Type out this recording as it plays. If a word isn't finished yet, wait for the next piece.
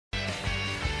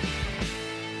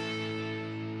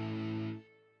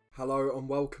Hello and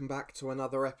welcome back to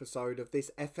another episode of this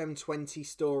FM20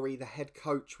 story, The Head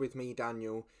Coach with me,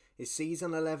 Daniel. It's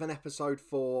season 11, episode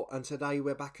 4, and today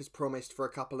we're back as promised for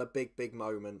a couple of big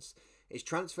moments. It's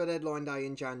transfer deadline day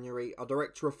in January, our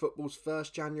director of football's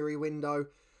first January window,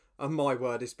 and my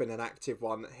word, it's been an active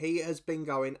one. He has been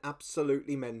going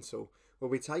absolutely mental. We'll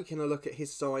be taking a look at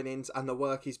his signings and the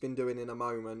work he's been doing in a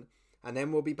moment. And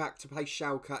then we'll be back to play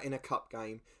Schalke in a cup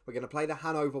game. We're going to play the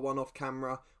Hanover one off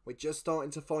camera. We're just starting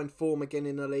to find form again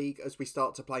in the league as we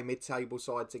start to play mid-table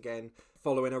sides again,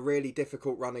 following a really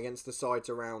difficult run against the sides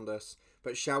around us.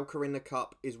 But Schalke in the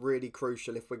cup is really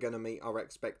crucial if we're going to meet our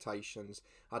expectations.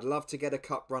 I'd love to get a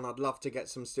cup run. I'd love to get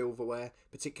some silverware,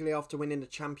 particularly after winning the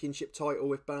championship title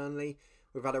with Burnley.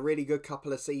 We've had a really good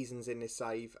couple of seasons in this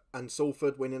save, and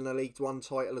Salford winning the League One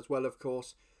title as well, of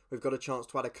course. We've got a chance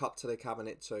to add a cup to the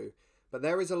cabinet too. But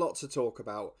there is a lot to talk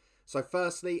about. So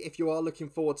firstly, if you are looking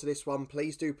forward to this one,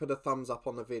 please do put a thumbs up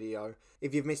on the video.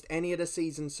 If you've missed any of the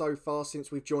season so far since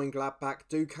we've joined Gladbach,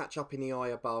 do catch up in the eye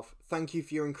above. Thank you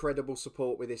for your incredible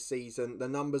support with this season. The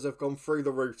numbers have gone through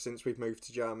the roof since we've moved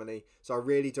to Germany, so I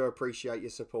really do appreciate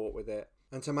your support with it.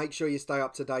 And to make sure you stay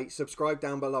up to date, subscribe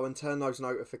down below and turn those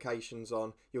notifications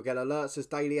on. You'll get alerts as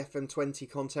daily FM20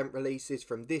 content releases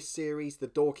from this series, the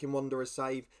Dorking Wanderers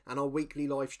save, and our weekly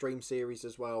live stream series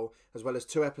as well as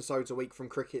 2 episodes a week from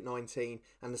Cricket 19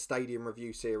 and the Stadium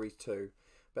Review series too.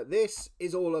 But this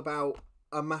is all about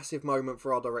a massive moment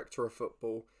for our director of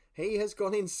football. He has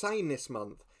gone insane this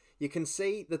month. You can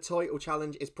see the title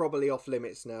challenge is probably off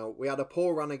limits now. We had a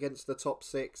poor run against the top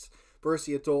 6.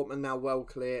 Borussia Dortmund now well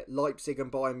clear. Leipzig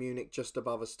and Bayern Munich just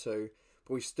above us too.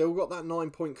 But we've still got that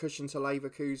 9-point cushion to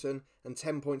Leverkusen and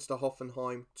 10 points to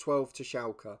Hoffenheim, 12 to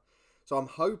Schalke. So I'm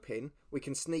hoping we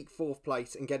can sneak 4th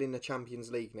place and get in the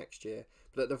Champions League next year.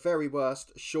 But at the very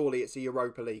worst, surely it's a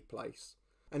Europa League place.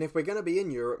 And if we're going to be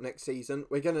in Europe next season,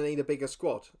 we're going to need a bigger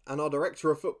squad. And our director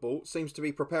of football seems to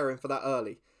be preparing for that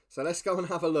early. So let's go and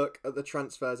have a look at the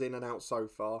transfers in and out so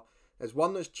far. There's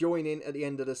one that's joining at the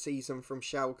end of the season from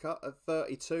Schalke at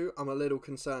 32. I'm a little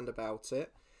concerned about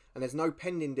it. And there's no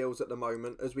pending deals at the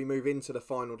moment as we move into the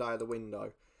final day of the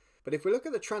window. But if we look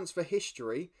at the transfer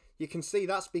history, you can see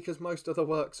that's because most of the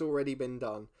work's already been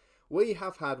done. We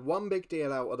have had 1 big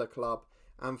deal out of the club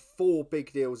and 4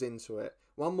 big deals into it.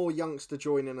 1 more youngster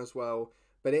joining as well.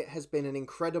 But it has been an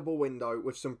incredible window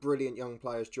with some brilliant young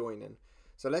players joining.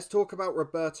 So let's talk about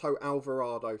Roberto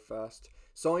Alvarado first.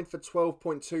 Signed for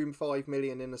 12.25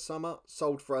 million in the summer,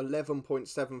 sold for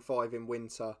 11.75 in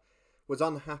winter. Was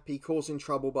unhappy, causing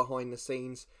trouble behind the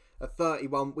scenes. At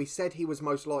 31, we said he was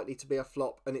most likely to be a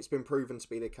flop, and it's been proven to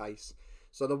be the case.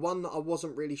 So the one that I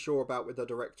wasn't really sure about with the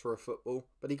director of football,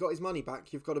 but he got his money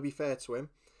back, you've got to be fair to him.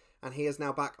 And he is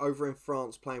now back over in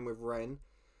France playing with Rennes.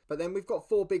 But then we've got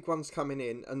 4 big ones coming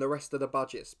in, and the rest of the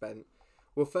budget spent.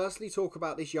 We'll firstly talk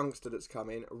about this youngster that's come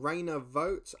in, Rainer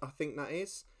Vogt, I think that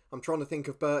is. I'm trying to think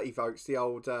of Bertie Vogts, the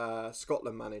old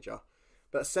Scotland manager.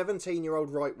 But a 17-year-old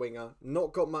right winger,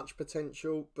 not got much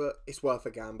potential, but it's worth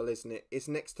a gamble, isn't it? It's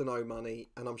next to no money,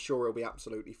 and I'm sure he'll be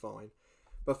absolutely fine.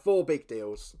 But 4 big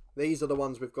deals. These are the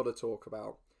ones we've got to talk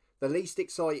about. The least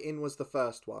exciting was the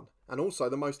first one, and also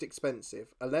the most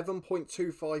expensive.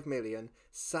 11.25 million,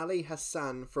 Salih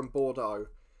Hassan from Bordeaux.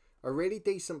 A really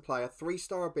decent player,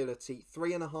 3-star ability,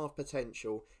 3.5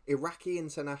 potential, Iraqi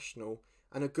international,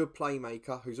 and a good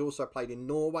playmaker who's also played in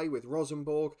Norway with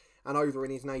Rosenborg and over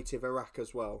in his native Iraq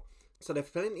as well. So there's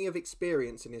plenty of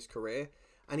experience in his career,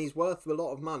 and he's worth a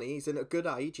lot of money. He's in a good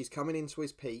age, he's coming into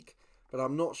his peak, but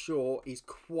I'm not sure he's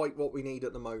quite what we need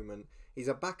at the moment. He's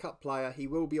a backup player, he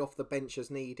will be off the bench as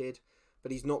needed,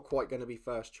 but he's not quite going to be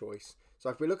first choice. So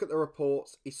if we look at the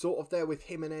reports, he's sort of there with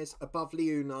Jimenez, above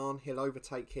Liunan, he'll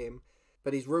overtake him,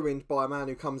 but he's ruined by a man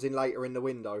who comes in later in the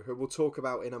window, who we'll talk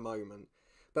about in a moment.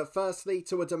 But firstly,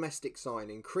 to a domestic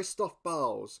signing, Christoph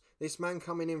Barles. This man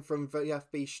coming in from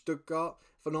VfB Stuttgart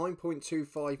for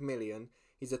 9.25 million.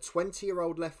 He's a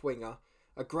 20-year-old left winger,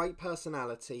 a great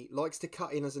personality, likes to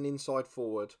cut in as an inside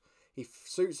forward. He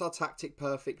suits our tactic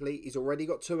perfectly. He's already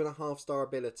got 2.5-star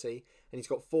ability, and he's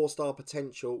got 4-star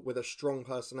potential with a strong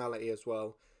personality as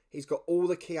well. He's got all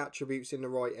the key attributes in the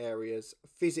right areas.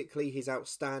 Physically, he's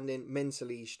outstanding.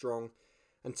 Mentally, he's strong.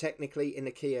 And technically, in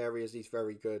the key areas, he's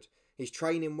very good. He's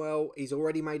training well. He's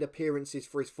already made appearances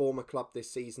for his former club this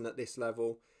season at this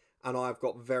level, and I've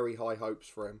got very high hopes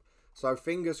for him. So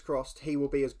fingers crossed he will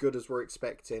be as good as we're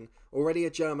expecting. Already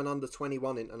a German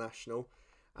under-21 international,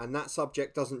 and that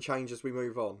subject doesn't change as we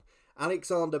move on.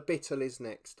 Alexander Bittel is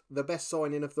next. The best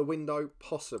signing of the window?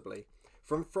 Possibly.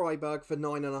 from Freiburg for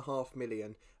 9.5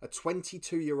 million. A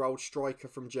 22-year-old striker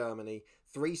from Germany,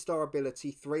 3-star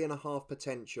ability, 3.5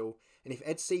 potential. And if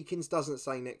Ed Seekins doesn't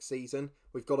say next season,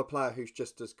 we've got a player who's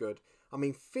just as good. I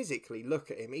mean, physically,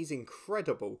 look at him. He's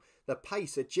incredible. The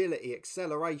pace, agility,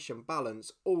 acceleration,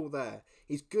 balance, all there.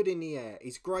 He's good in the air.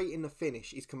 He's great in the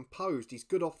finish. He's composed. He's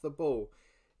good off the ball.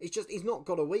 He's not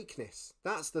got a weakness.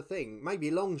 That's the thing.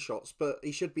 Maybe long shots, but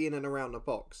he should be in and around the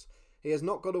box. He has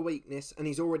not got a weakness, and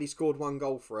he's already scored 1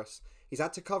 goal for us. He's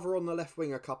had to cover on the left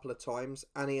wing a couple of times,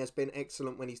 and he has been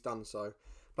excellent when he's done so.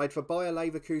 Played for Bayer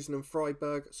Leverkusen and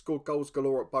Freiburg, scored goals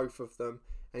galore at both of them,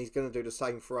 and he's going to do the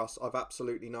same for us, I've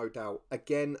absolutely no doubt.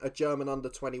 Again, a German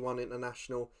under-21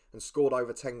 international, and scored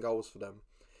over 10 goals for them.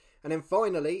 And then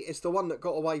finally, it's the one that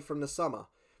got away from the summer.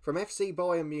 From FC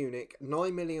Bayern Munich,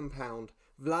 £9 million,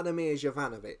 Vladimir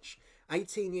Jovanovic.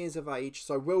 18 years of age,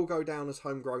 so will go down as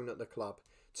homegrown at the club.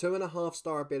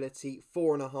 2.5-star ability,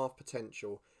 4.5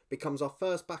 potential. Becomes our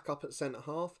first backup at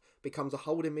centre-half, becomes a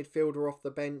holding midfielder off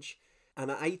the bench, and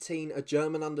at 18, a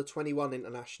German under-21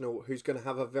 international who's going to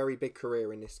have a very big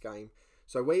career in this game.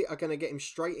 So we are going to get him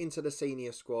straight into the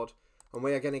senior squad, and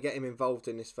we are going to get him involved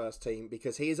in this first team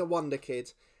because he is a wonder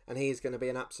kid and he is going to be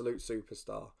an absolute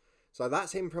superstar. So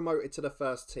that's him promoted to the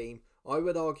first team. I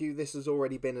would argue this has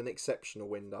already been an exceptional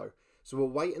window. So we'll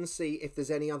wait and see if there's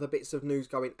any other bits of news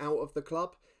going out of the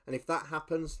club, and if that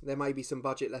happens, there may be some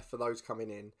budget left for those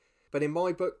coming in. But in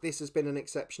my book, this has been an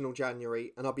exceptional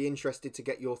January, and I'll be interested to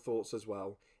get your thoughts as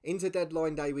well. Into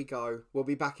deadline day we go. We'll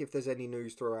be back if there's any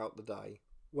news throughout the day.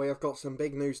 We have got some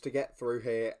big news to get through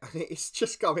here, and it's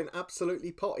just going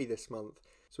absolutely potty this month.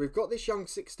 So we've got this young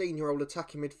 16-year-old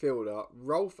attacking midfielder,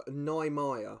 Rolf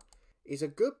Niemeyer. He's a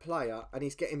good player, and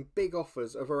he's getting big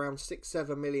offers of around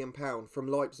 £6-7 million from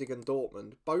Leipzig and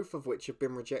Dortmund, both of which have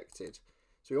been rejected.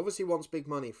 So he obviously wants big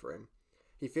money for him.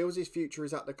 He feels his future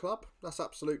is at the club. That's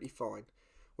absolutely fine.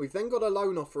 We've then got a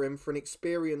loan offer in for an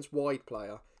experienced wide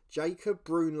player, Jacob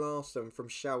Brun-Larsen from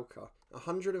Schalke,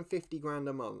 150 grand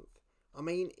a month. I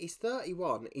mean, he's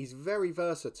 31, he's very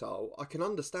versatile. I can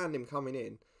understand him coming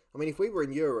in. I mean, if we were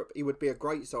in Europe, he would be a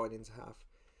great signing to have.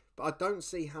 But I don't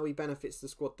see how he benefits the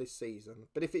squad this season.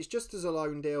 But if it's just as a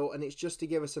loan deal and it's just to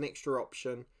give us an extra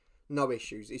option, no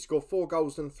issues. He scored 4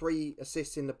 goals and 3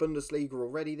 assists in the Bundesliga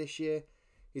already this year.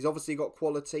 He's obviously got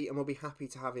quality and we'll be happy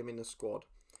to have him in the squad.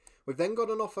 We've then got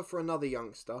an offer for another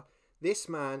youngster. This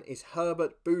man is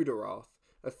Herbert Buderath,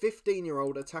 a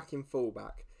 15-year-old attacking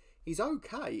fullback. He's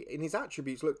okay and his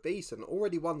attributes look decent,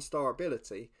 already 1-star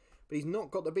ability, but he's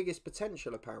not got the biggest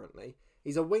potential apparently.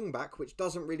 He's a wing-back, which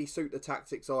doesn't really suit the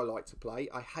tactics I like to play.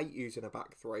 I hate using a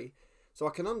back three. So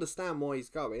I can understand why he's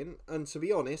going, and to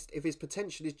be honest, if his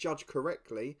potential is judged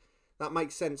correctly, that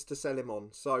makes sense to sell him on.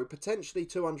 So potentially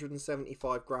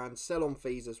 275 grand, sell on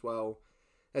fees as well.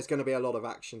 There's going to be a lot of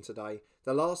action today.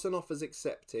 The Larsen offer's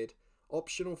accepted,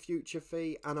 optional future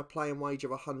fee and a playing wage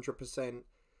of 100%.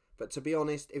 But to be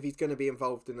honest, if he's going to be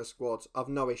involved in the squad, I've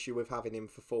no issue with having him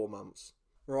for 4 months.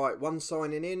 Right, one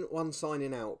signing in, one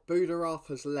signing out. Buderath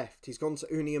has left. He's gone to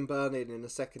Union Berlin in the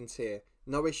 2nd tier.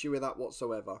 No issue with that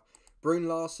whatsoever.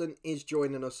 Brun-Larsen is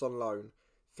joining us on loan.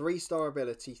 3-star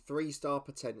ability, 3-star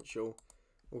potential.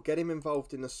 We'll get him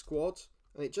involved in the squad,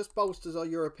 and it just bolsters our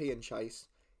European chase.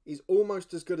 He's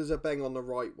almost as good as a Beng on the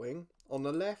right wing. On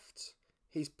the left,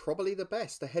 he's probably the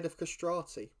best, ahead of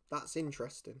Castrati. That's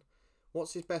interesting.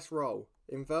 What's his best role?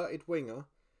 Inverted winger?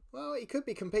 Well, he could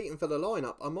be competing for the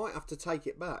lineup. I might have to take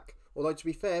it back. Although, to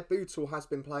be fair, Bootle has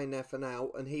been playing there for now,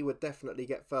 and he would definitely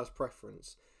get first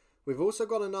preference. We've also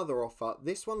got another offer.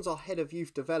 This one's our head of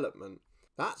youth development.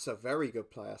 That's a very good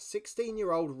player.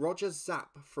 16-year-old Roger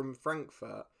Zapp from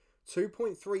Frankfurt.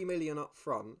 2.3 million up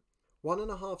front.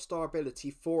 1.5-star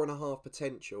ability, 4.5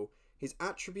 potential. His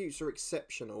attributes are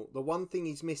exceptional. The one thing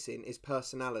he's missing is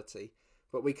personality.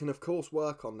 But we can of course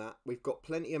work on that. We've got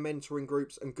plenty of mentoring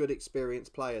groups and good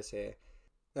experienced players here.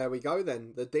 There we go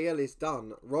then. The deal is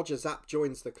done. Roger Zapp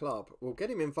joins the club. We'll get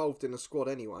him involved in the squad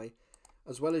anyway.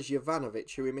 As well as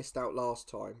Jovanovic, who we missed out last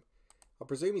time. I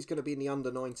presume he's going to be in the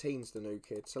under-19s, the new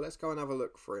kid. So let's go and have a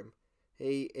look for him.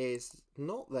 He is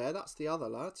not there. That's the other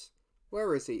lad.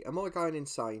 Where is he? Am I going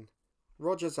insane?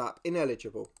 Roger Zapp,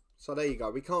 ineligible. So there you go.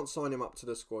 We can't sign him up to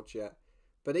the squad yet.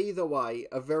 But either way,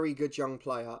 a very good young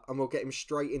player, and we'll get him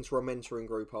straight into a mentoring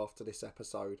group after this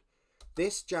episode.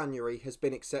 This January has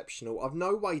been exceptional. I've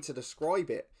no way to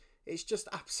describe it. It's just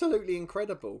absolutely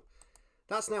incredible.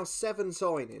 That's now 7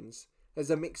 signings.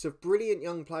 There's a mix of brilliant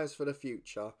young players for the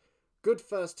future, good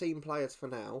first team players for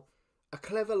now, a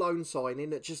clever loan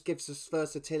signing that just gives us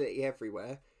versatility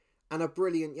everywhere, and a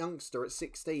brilliant youngster at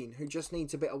 16 who just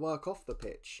needs a bit of work off the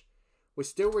pitch. We're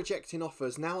still rejecting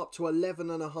offers, now up to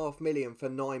 11.5 million for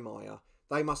Niemeyer.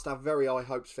 They must have very high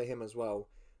hopes for him as well.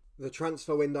 The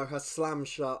transfer window has slammed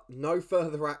shut, no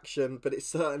further action, but it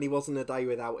certainly wasn't a day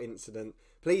without incident.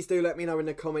 Please do let me know in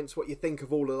the comments what you think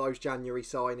of all of those January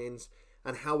signings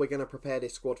and how we're going to prepare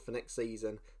this squad for next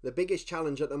season. The biggest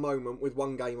challenge at the moment with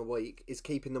one game a week is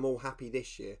keeping them all happy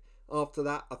this year. After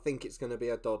that, I think it's going to be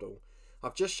a doddle.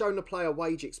 I've just shown the player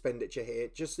wage expenditure here,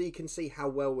 just so you can see how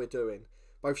well we're doing.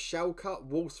 Both Schalke,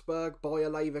 Wolfsburg, Bayer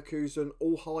Leverkusen,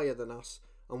 all higher than us,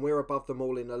 and we're above them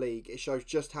all in the league. It shows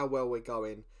just how well we're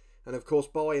going. And of course,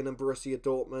 Bayern and Borussia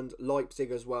Dortmund,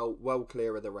 Leipzig as well, well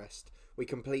clear of the rest. We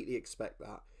completely expect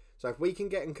that. So if we can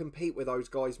get and compete with those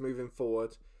guys moving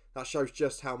forward, that shows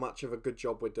just how much of a good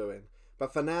job we're doing.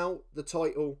 But for now, the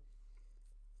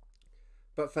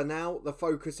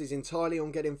focus is entirely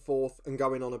on getting fourth and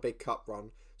going on a big cup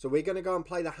run. So we're going to go and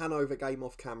play the Hanover game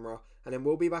off camera, and then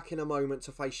we'll be back in a moment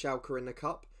to face Schalke in the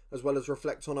cup, as well as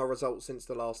reflect on our results since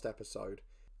the last episode.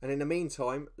 And in the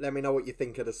meantime, let me know what you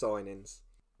think of the signings.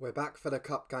 We're back for the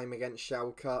cup game against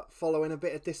Schalke, following a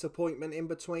bit of disappointment in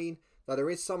between, though there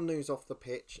is some news off the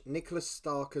pitch. Nicholas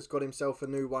Stark has got himself a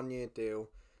new one-year deal,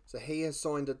 so he has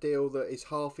signed a deal that is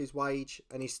half his wage,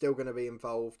 and he's still going to be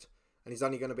involved, and he's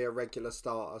only going to be a regular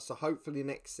starter, so hopefully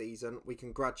next season we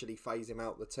can gradually phase him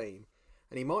out the team.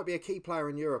 And he might be a key player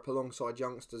in Europe alongside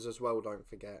youngsters as well, don't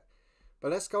forget.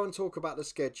 But let's go and talk about the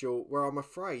schedule, where I'm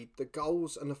afraid the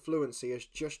goals and the fluency has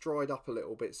just dried up a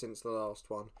little bit since the last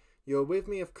one. You're with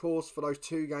me, of course, for those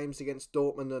two games against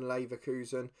Dortmund and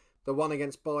Leverkusen. The one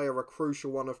against Bayer, a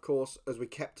crucial one, of course, as we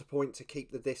kept a point to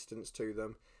keep the distance to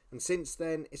them. And since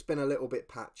then, it's been a little bit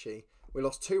patchy. We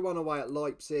lost 2-1 away at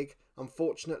Leipzig.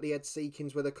 Unfortunately, Ed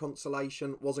Seekins with a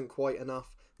consolation wasn't quite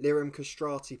enough. Lirim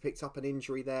Kastrati picked up an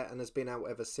injury there and has been out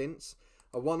ever since.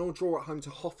 A 1-1 draw at home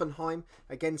to Hoffenheim,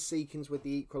 again Seekins with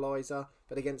the equaliser,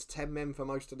 but against 10 men for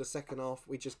most of the second half,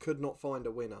 we just could not find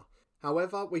a winner.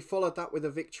 However, we followed that with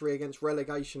a victory against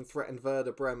relegation-threatened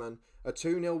Werder Bremen, a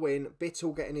 2-0 win,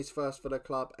 Bittel getting his first for the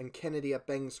club and Kennedy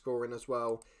Abeng scoring as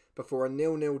well, before a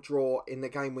 0-0 draw in the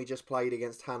game we just played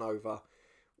against Hanover.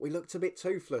 We looked a bit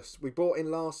toothless. We brought in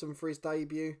Larson for his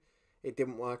debut. It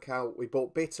didn't work out. We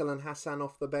brought Bittel and Hassan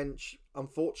off the bench.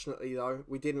 Unfortunately, though,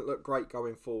 we didn't look great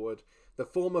going forward. The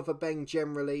form of Abeng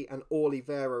generally and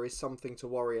Oliveira is something to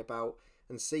worry about,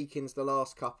 and Seekins, the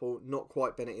last couple, not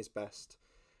quite been at his best.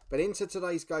 But into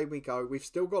today's game we go. We've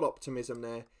still got optimism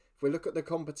there. If we look at the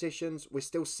competitions, we're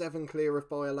still 7 clear of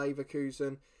Bayer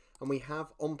Leverkusen, and we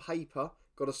have, on paper,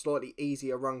 got a slightly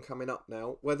easier run coming up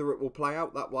now. Whether it will play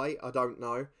out that way, I don't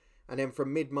know. And then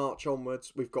from mid-March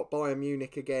onwards, we've got Bayern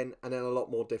Munich again, and then a lot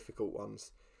more difficult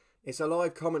ones. It's a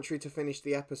live commentary to finish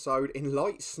the episode in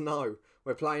light snow.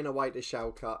 We're playing away to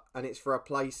Schalke, and it's for a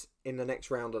place in the next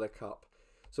round of the cup.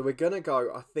 So we're going to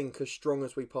go, I think, as strong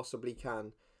as we possibly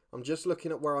can. I'm just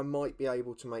looking at where I might be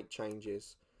able to make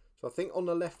changes. So I think on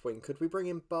the left wing, could we bring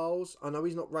in Bowles? I know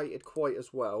he's not rated quite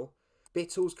as well.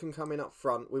 Bittles can come in up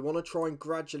front. We want to try and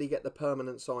gradually get the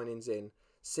permanent signings in.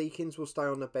 Seekins will stay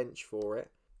on the bench for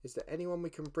it. Is there anyone we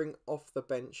can bring off the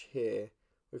bench here?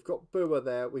 We've got Bua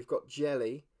there. We've got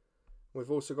Jelly. We've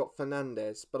also got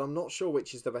Fernandez. But I'm not sure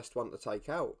which is the best one to take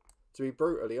out, to be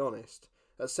brutally honest.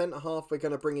 At centre-half, we're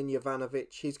going to bring in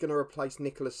Jovanovic. He's going to replace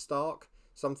Nicholas Stark.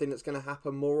 Something that's going to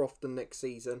happen more often next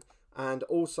season. And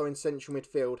also in central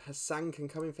midfield, Hassan can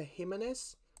come in for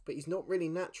Jimenez, but he's not really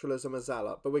natural as a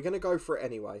Mazzala. But we're going to go for it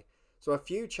anyway. So a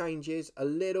few changes, a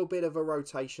little bit of a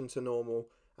rotation to normal,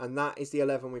 and that is the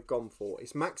 11 we've gone for.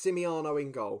 It's Maximiano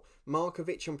in goal,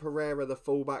 Markovic and Pereira the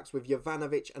fullbacks, with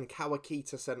Jovanovic and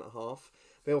Kawakita centre-half.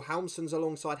 Wilhelmsen's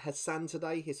alongside Hassan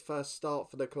today, his first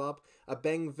start for the club.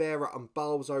 Abeng, Vera and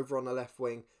Bowles over on the left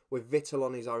wing, with Vittel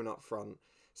on his own up front.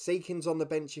 Seekins on the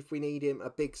bench if we need him, a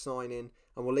big signing,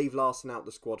 and we'll leave Larson out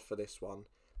the squad for this one.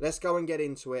 Let's go and get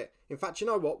into it. In fact, you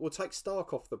know what? We'll take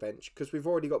Stark off the bench because we've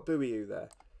already got Buiu there.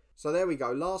 So there we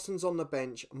go. Larson's on the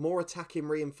bench. More attacking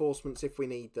reinforcements if we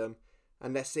need them.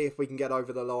 And let's see if we can get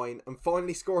over the line and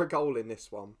finally score a goal in this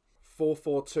one.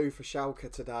 4-4-2 for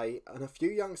Schalke today, and a few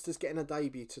youngsters getting a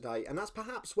debut today, and that's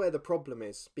perhaps where the problem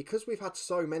is. Because we've had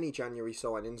so many January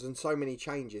signings and so many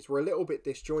changes, we're a little bit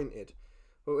disjointed.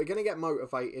 But we're going to get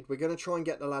motivated, we're going to try and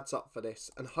get the lads up for this,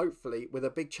 and hopefully, with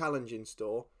a big challenge in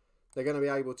store, they're going to be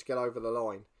able to get over the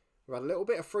line. We've had a little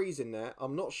bit of freezing there,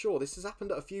 I'm not sure, this has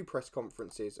happened at a few press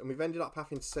conferences, and we've ended up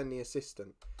having to send the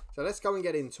assistant. So let's go and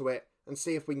get into it, and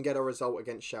see if we can get a result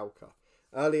against Schalke.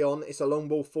 Early on, it's a long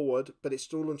ball forward, but it's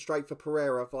stolen straight for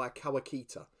Pereira via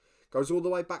Kawakita. Goes all the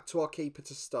way back to our keeper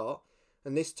to start,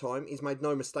 and this time he's made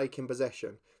no mistake in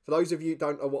possession. For those of you who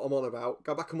don't know what I'm on about,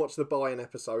 go back and watch the Bayern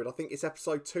episode. I think it's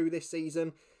episode 2 this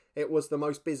season. It was the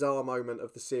most bizarre moment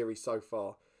of the series so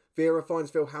far. Vera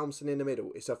finds Wilhelmsen in the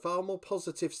middle. It's a far more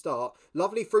positive start.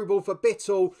 Lovely through ball for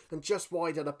Bittel, and just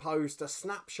wide of the post. A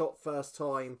snapshot first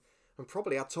time, and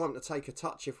probably had time to take a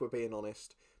touch if we're being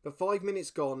honest. But 5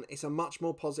 minutes gone, it's a much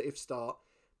more positive start,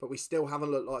 but we still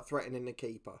haven't looked like threatening the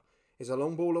keeper. It's a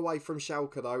long ball away from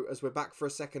Schalke though, as we're back for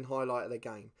a second highlight of the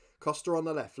game. Costa on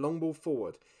the left, long ball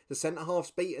forward. The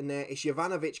centre-half's beaten there. It's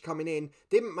Jovanovic coming in.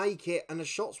 Didn't make it, and the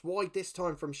shot's wide this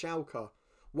time from Schalke.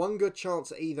 One good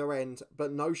chance at either end,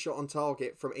 but no shot on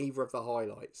target from either of the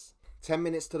highlights. 10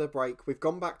 minutes to the break. We've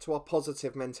gone back to our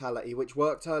positive mentality, which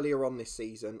worked earlier on this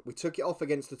season. We took it off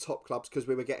against the top clubs because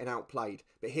we were getting outplayed.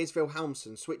 But here's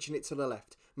Wilhelmsen switching it to the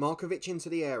left. Markovic into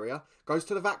the area, goes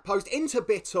to the back post, into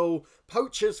Bittel.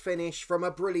 Poacher's finish from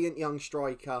a brilliant young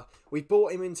striker. We've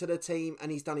brought him into the team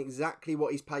and he's done exactly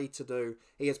what he's paid to do.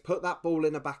 He has put that ball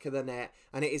in the back of the net,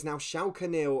 and it is now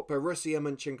Schalke 0, Borussia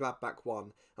Monchengladbach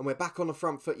 1. And we're back on the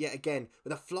front foot yet again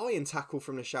with a flying tackle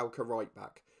from the Schalke right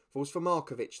back. Falls for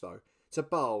Markovic though. To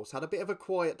Bowles, had a bit of a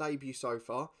quiet debut so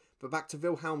far, but back to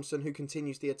Wilhelmsen who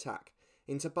continues the attack.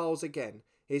 Into Bowles again.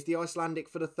 Here's the Icelandic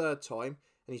for the third time,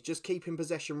 and he's just keeping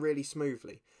possession really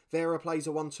smoothly. Vera plays a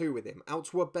 1-2 with him, out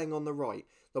to a Beng on the right.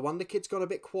 The Wonder Kid's gone a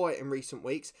bit quiet in recent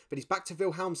weeks, but he's back to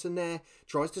Wilhelmsen there,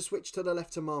 tries to switch to the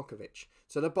left to Markovic.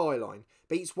 To the byline,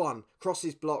 beats one,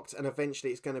 crosses blocked, and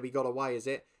eventually it's going to be got away, is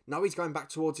it? No, he's going back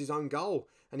towards his own goal,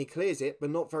 and he clears it, but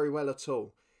not very well at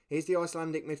all. Here's the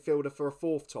Icelandic midfielder for a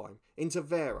fourth time. Into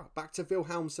Vera, back to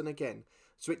Wilhelmsen again.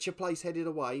 Switcher plays headed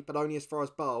away, but only as far as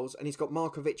Bowles, and he's got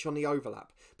Markovic on the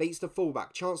overlap. Beats the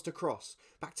fullback, chance to cross.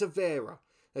 Back to Vera.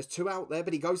 There's two out there,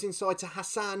 but he goes inside to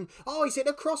Hassan. Oh, he's hit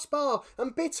a crossbar,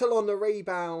 and Bittel on the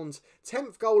rebound.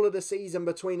 10th goal of the season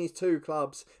between his two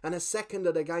clubs, and a second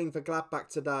of the game for Gladbach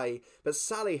today. But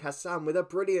Salih Hassan with a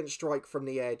brilliant strike from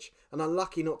the edge, and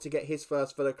unlucky not to get his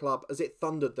first for the club as it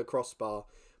thundered the crossbar.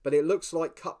 But it looks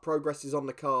like cup progress is on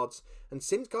the cards, and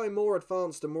since going more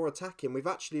advanced and more attacking, we've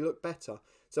actually looked better.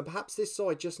 So perhaps this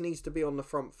side just needs to be on the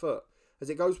front foot. As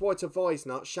it goes wide to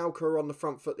Weisner, Schalke are on the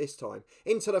front foot this time.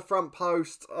 Into the front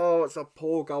post. Oh, it's a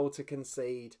poor goal to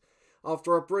concede.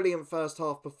 After a brilliant first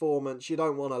half performance, you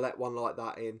don't want to let one like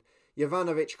that in.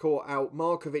 Jovanovic caught out,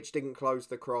 Markovic didn't close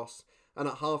the cross, and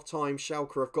at half time,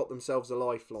 Schalke have got themselves a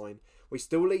lifeline. We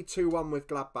still lead 2-1 with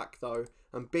Gladbach though,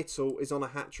 and Bittel is on a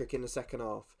hat-trick in the second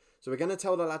half. So we're going to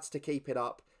tell the lads to keep it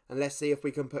up, and let's see if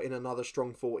we can put in another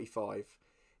strong 45.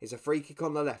 It's a free kick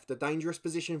on the left, a dangerous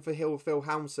position for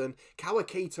Wilhelmsen.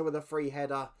 Kawakita with a free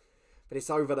header, but it's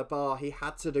over the bar. He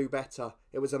had to do better.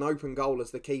 It was an open goal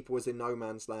as the keeper was in no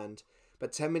man's land.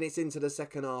 But 10 minutes into the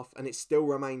second half, and it still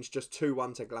remains just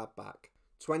 2-1 to Gladbach.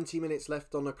 20 minutes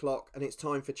left on the clock, and it's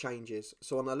time for changes.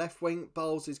 So on the left wing,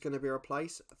 Bowles is going to be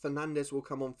replaced. Fernandes will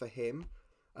come on for him.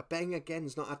 A Beng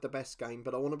again's not had the best game,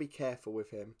 but I want to be careful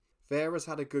with him. Vera's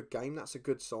had a good game, that's a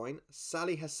good sign.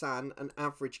 Salih Hassan, an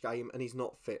average game, and he's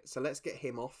not fit. So let's get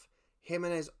him off.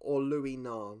 Jimenez or Louis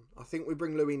Nahn. I think we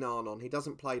bring Louis Nahn on. He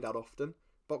doesn't play that often.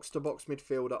 Box-to-box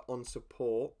midfielder on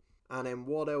support. And then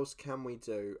what else can we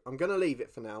do? I'm going to leave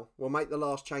it for now. We'll make the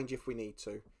last change if we need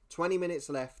to. 20 minutes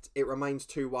left. It remains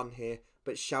 2-1 here,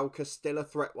 but Schalke still a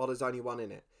threat while there's only one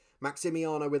in it.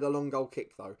 Maximiano with a long goal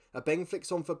kick though. A Beng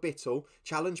flicks on for Bittel.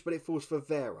 Challenge, but it falls for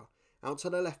Vera. Out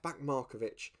to the left back,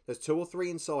 Markovic. There's 2 or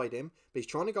 3 inside him, but he's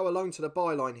trying to go alone to the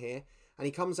byline here, and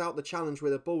he comes out the challenge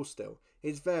with a ball still.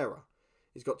 It's Vera.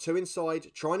 He's got 2 inside,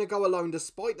 trying to go alone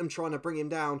despite them trying to bring him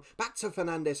down. Back to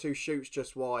Fernandes, who shoots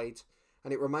just wide.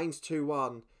 And it remains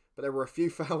 2-1. But there were a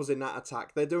few fouls in that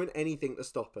attack. They're doing anything to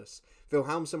stop us.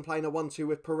 Wilhelmsen playing a 1-2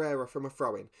 with Pereira from a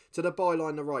throw-in. To the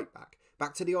byline, the right back.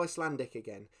 Back to the Icelandic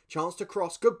again. Chance to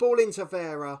cross. Good ball into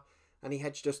Vera. And he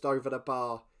heads just over the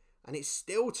bar. And it's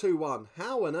still 2-1.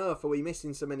 How on earth are we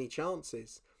missing so many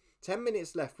chances? 10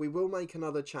 minutes left. We will make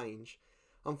another change.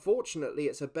 Unfortunately,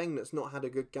 it's a Beng that's not had a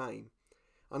good game.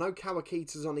 I know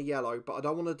Kawakita's on a yellow, but I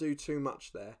don't want to do too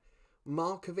much there.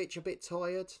 Markovic a bit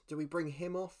tired. Do we bring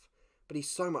him off? But he's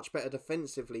so much better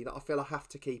defensively that I feel I have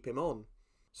to keep him on.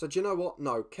 So do you know what?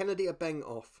 No, Kennedy a Beng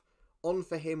off. On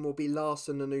for him will be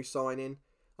Larson, the new signing,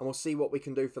 and we'll see what we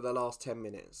can do for the last 10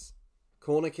 minutes.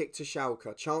 Corner kick to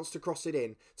Schalke. Chance to cross it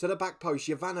in. To the back post.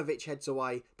 Jovanovic heads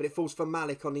away, but it falls for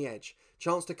Malik on the edge.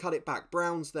 Chance to cut it back.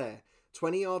 Brown's there.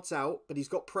 20 yards out, but he's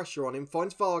got pressure on him.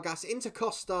 Finds Vargas into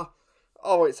Costa.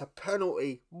 Oh, it's a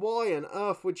penalty. Why on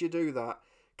earth would you do that?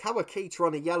 Kawakita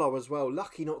on a yellow as well.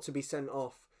 Lucky not to be sent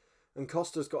off. And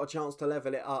Costa's got a chance to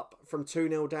level it up. From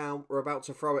 2-0 down, we're about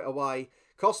to throw it away.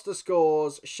 Costa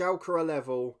scores. Schalke are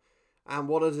level. And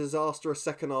what a disastrous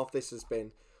second half this has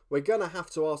been. We're going to have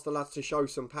to ask the lads to show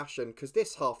some passion, because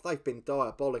this half they've been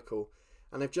diabolical.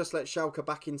 And they've just let Schalke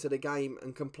back into the game,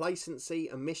 and complacency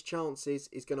and missed chances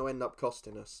is going to end up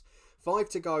costing us. 5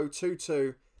 to go,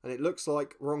 2-2, and it looks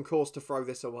like we're on course to throw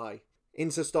this away.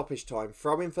 Into stoppage time,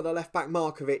 throw-in for the left-back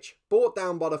Markovic, brought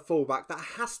down by the full-back. That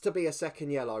has to be a second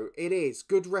yellow. It is.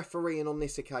 Good refereeing on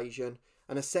this occasion,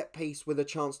 and a set piece with a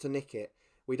chance to nick it.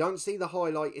 We don't see the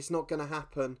highlight, it's not going to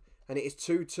happen, and it is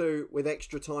 2-2 with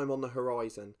extra time on the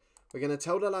horizon. We're going to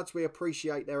tell the lads we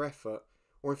appreciate their effort,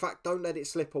 or in fact don't let it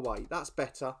slip away. That's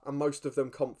better, and most of them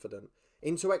confident.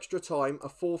 Into extra time, a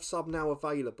fourth sub now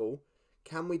available.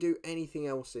 Can we do anything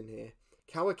else in here?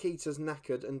 Kawakita's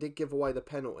knackered and did give away the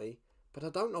penalty, but I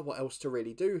don't know what else to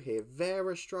really do here.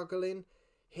 Vera struggling.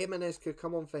 Jimenez could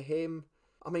come on for him.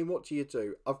 I mean, what do you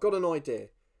do? I've got an idea.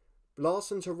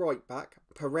 Larson to right back.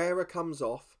 Pereira comes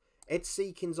off. Ed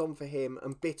Seekins on for him,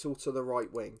 and Bittel to the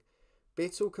right wing.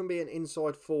 Bittel can be an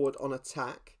inside forward on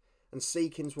attack, and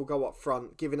Seekins will go up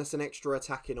front, giving us an extra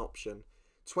attacking option.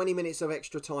 20 minutes of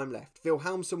extra time left.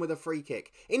 Wilhelmsson with a free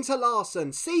kick. Into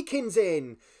Larson. Seekins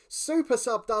in. Super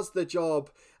sub does the job.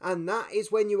 And that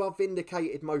is when you are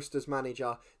vindicated most as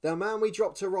manager. The man we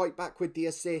dropped to right back with the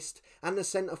assist and the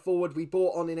centre forward we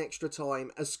brought on in extra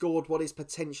time has scored what is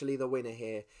potentially the winner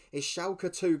here. It's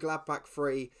Schalke 2, Gladbach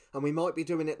 3. And we might be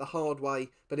doing it the hard way,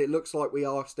 but it looks like we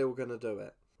are still going to do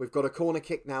it. We've got a corner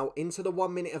kick now into the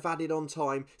 1 minute of added on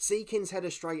time. Seekins header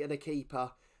straight at the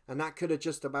keeper. And that could have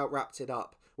just about wrapped it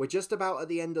up. We're just about at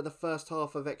the end of the first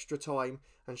half of extra time,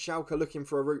 and Schalke looking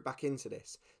for a route back into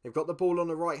this. They've got the ball on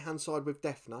the right-hand side with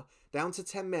Defner, down to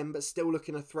 10 men, but still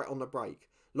looking a threat on the break.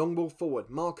 Long ball forward,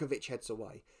 Markovic heads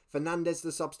away. Fernandez,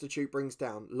 the substitute, brings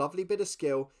down. Lovely bit of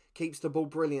skill, keeps the ball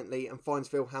brilliantly, and finds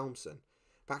Wilhelmsson.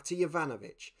 Back to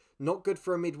Jovanovic. Not good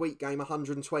for a midweek game,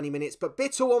 120 minutes, but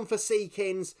Bittel on for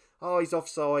Seekins. Oh, he's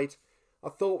offside. I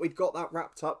thought we'd got that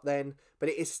wrapped up then, but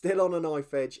it is still on a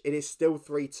knife edge. It is still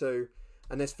 3-2.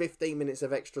 And there's 15 minutes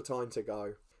of extra time to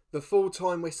go. The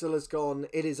full-time whistle has gone.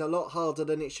 It is a lot harder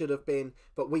than it should have been,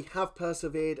 but we have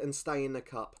persevered and stay in the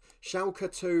cup. Schalke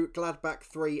 2, Gladbach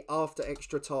 3 after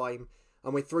extra time,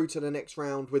 and we're through to the next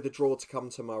round with the draw to come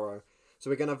tomorrow. So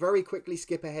we're going to very quickly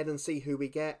skip ahead and see who we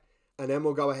get, and then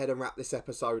we'll go ahead and wrap this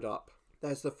episode up.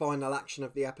 There's the final action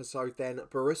of the episode then.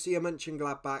 Borussia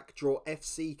Monchengladbach draw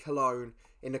FC Cologne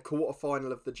in the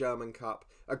quarter-final of the German Cup.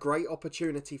 A great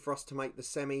opportunity for us to make the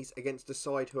semis against a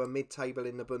side who are mid-table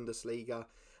in the Bundesliga.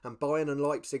 And Bayern and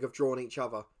Leipzig have drawn each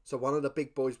other, so one of the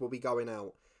big boys will be going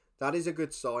out. That is a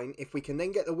good sign. If we can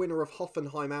then get the winner of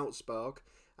Hoffenheim-Augsburg,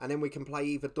 and then we can play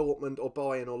either Dortmund or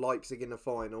Bayern or Leipzig in the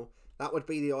final, that would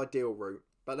be the ideal route.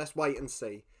 But let's wait and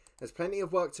see. There's plenty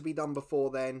of work to be done before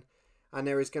then, and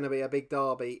there is going to be a big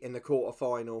derby in the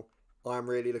quarter-final. I'm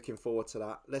really looking forward to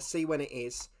that. Let's see when it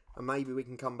is, and maybe we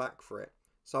can come back for it.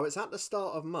 So it's at the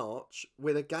start of March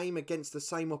with a game against the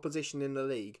same opposition in the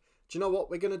league. Do you know what?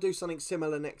 We're going to do something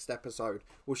similar next episode.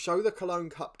 We'll show the Cologne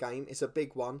Cup game. It's a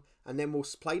big one. And then we'll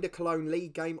play the Cologne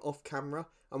League game off camera.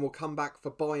 And we'll come back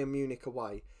for Bayern Munich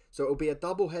away. So it'll be a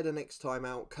double header next time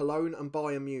out. Cologne and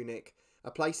Bayern Munich.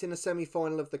 A place in the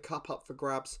semi-final of the Cup up for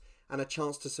grabs. And a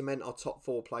chance to cement our top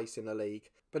 4 place in the league.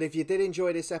 But if you did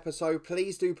enjoy this episode,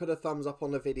 please do put a thumbs up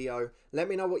on the video. Let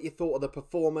me know what you thought of the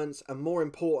performance and more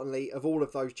importantly of all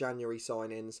of those January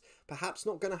signings. Perhaps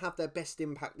not going to have their best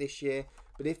impact this year,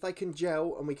 but if they can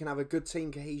gel and we can have a good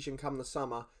team cohesion come the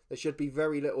summer, there should be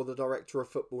very little the director of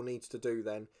football needs to do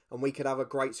then, and we could have a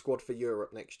great squad for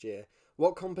Europe next year.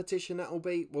 What competition that will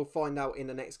be, we'll find out in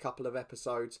the next couple of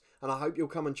episodes, and I hope you'll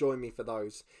come and join me for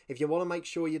those. If you want to make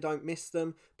sure you don't miss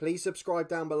them, please subscribe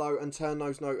down below and turn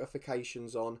those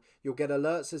notifications on. You'll get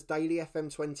alerts as daily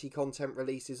FM20 content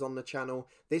releases on the channel.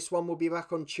 This one will be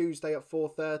back on Tuesday at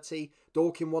 4:30.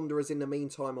 Dorking Wanderers in the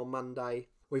meantime on Monday.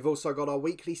 We've also got our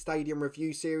weekly stadium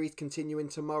review series continuing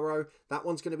tomorrow. That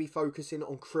one's going to be focusing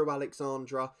on Crewe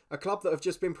Alexandra, a club that have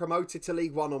just been promoted to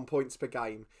League One on points per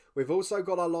game. We've also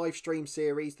got our live stream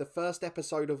series, the first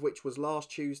episode of which was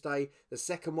last Tuesday. The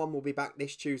second one will be back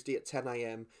this Tuesday at 10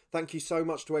 AM. Thank you so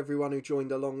much to everyone who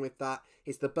joined along with that.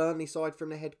 It's the Burnley side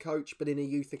from the head coach, but in a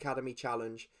youth academy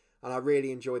challenge. And I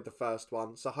really enjoyed the first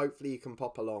one, so hopefully you can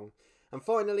pop along. And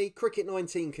finally, Cricket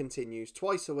 19 continues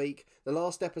twice a week. The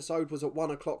last episode was at 1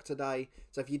 o'clock today,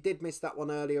 so if you did miss that one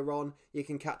earlier on, you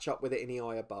can catch up with it in the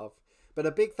eye above. But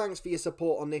a big thanks for your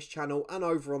support on this channel and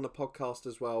over on the podcast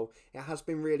as well. It has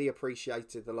been really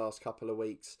appreciated the last couple of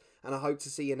weeks, and I hope to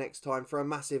see you next time for a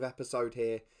massive episode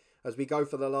here as we go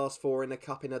for the last 4 in the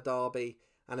cup in a derby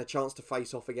and a chance to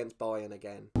face off against Bayern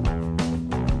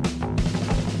again.